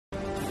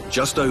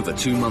Just over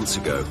 2 months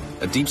ago,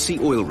 a deep-sea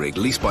oil rig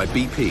leased by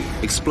BP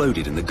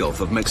exploded in the Gulf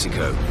of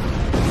Mexico,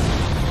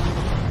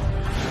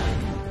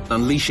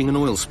 unleashing an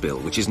oil spill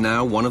which is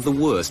now one of the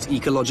worst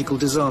ecological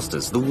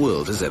disasters the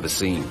world has ever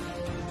seen.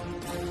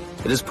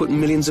 It has put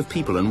millions of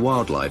people and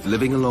wildlife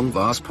living along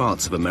vast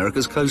parts of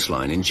America's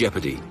coastline in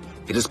jeopardy.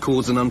 It has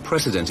caused an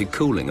unprecedented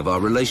cooling of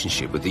our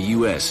relationship with the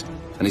US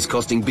and is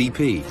costing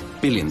BP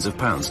billions of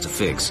pounds to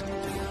fix.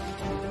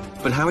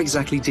 But how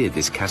exactly did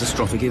this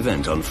catastrophic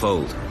event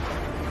unfold?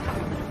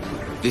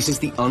 This is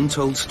the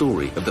untold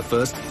story of the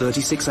first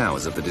 36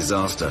 hours of the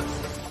disaster.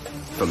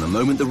 From the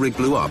moment the rig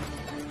blew up,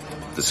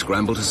 the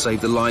scramble to save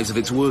the lives of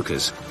its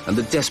workers, and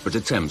the desperate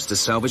attempts to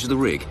salvage the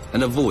rig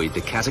and avoid the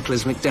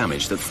cataclysmic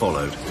damage that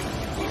followed.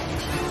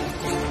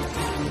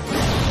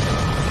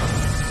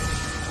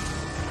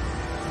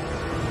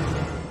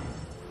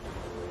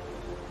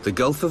 The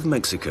Gulf of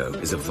Mexico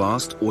is a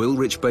vast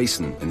oil-rich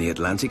basin in the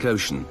Atlantic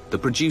Ocean that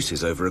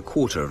produces over a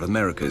quarter of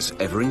America's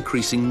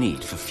ever-increasing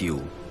need for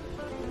fuel.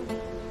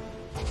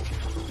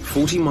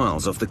 40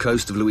 miles off the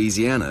coast of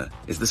Louisiana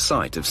is the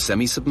site of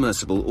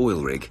semi-submersible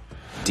oil rig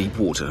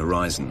Deepwater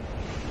Horizon.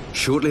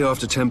 Shortly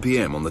after 10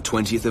 p.m. on the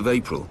 20th of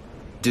April,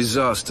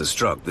 disaster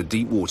struck the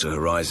Deepwater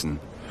Horizon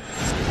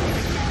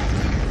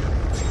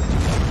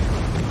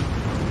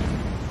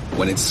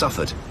when it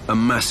suffered a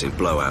massive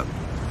blowout.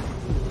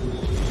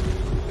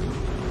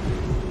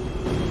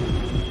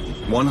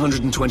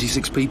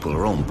 126 people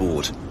are on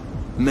board.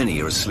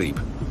 Many are asleep.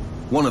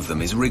 One of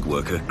them is rig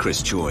worker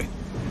Chris Choi.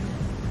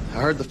 I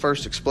heard the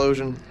first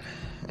explosion,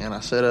 and I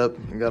sat up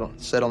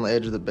and sat on the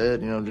edge of the bed,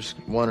 just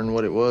wondering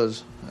what it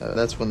was.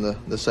 That's when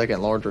the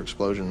second larger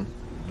explosion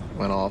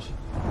went off.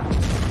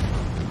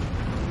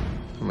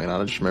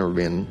 I just remember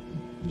being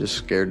just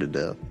scared to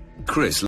death. Chris